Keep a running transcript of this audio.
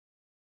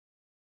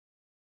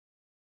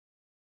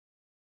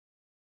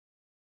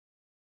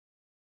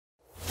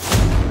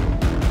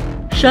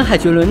山海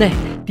绝伦内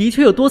的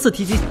确有多次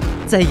提及，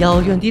在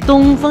遥远的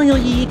东方有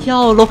一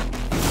条龙，好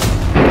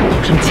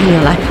像千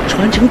年来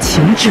传承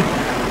情志。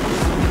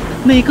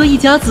每隔一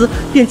甲子，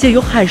便见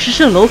有海市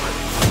蜃楼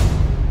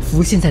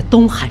浮现在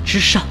东海之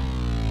上。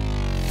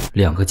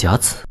2个甲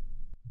子，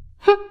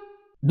哼，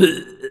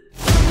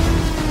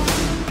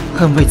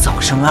恨未早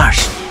生20年，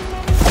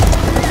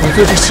否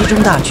则这西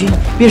征大军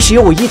便是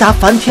由我伊达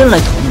梵天来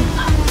统领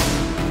了。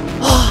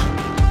啊！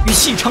与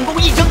信长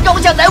公一争高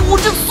下，乃吾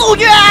之夙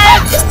愿。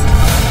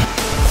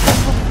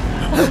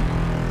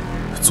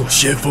做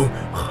先锋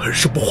还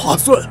是不划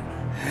算，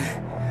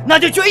那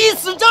就决一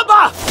死战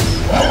吧！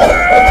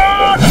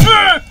是，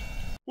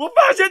我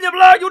发现你们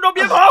了，有种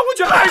别跑，我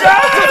去害人！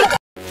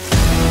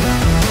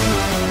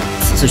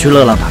此次去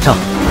乐浪打仗，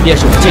便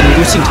是我建立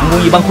如信长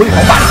公一般辉煌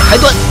霸业的开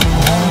端。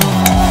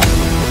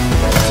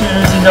今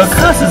日竟要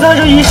客死在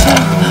这一时。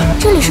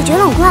这里是绝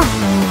冷怪，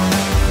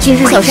今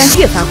日小山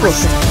越发过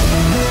分，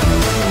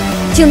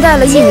竟带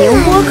了一名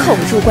倭寇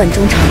入观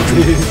中常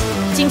驻，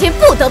今天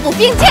不得不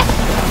兵谏。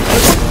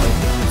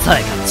再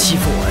敢欺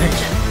负我恩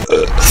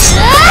人！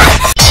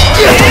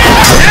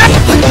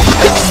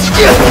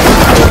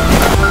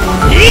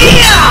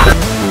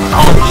到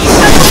底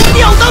山东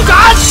吊刀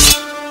斩！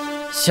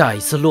下一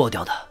次落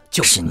掉的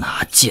就是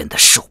拿剑的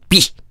手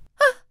臂。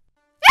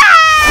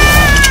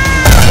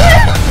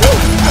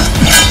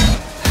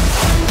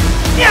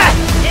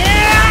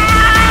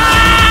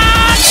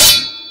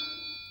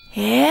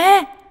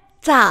哎，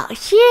早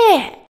泄，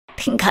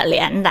挺可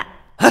怜的。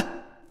啊，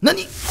那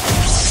你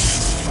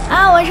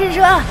啊，我是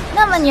说，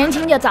那么年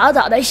轻就早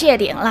早的谢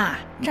顶了，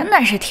真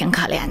的是挺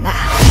可怜的。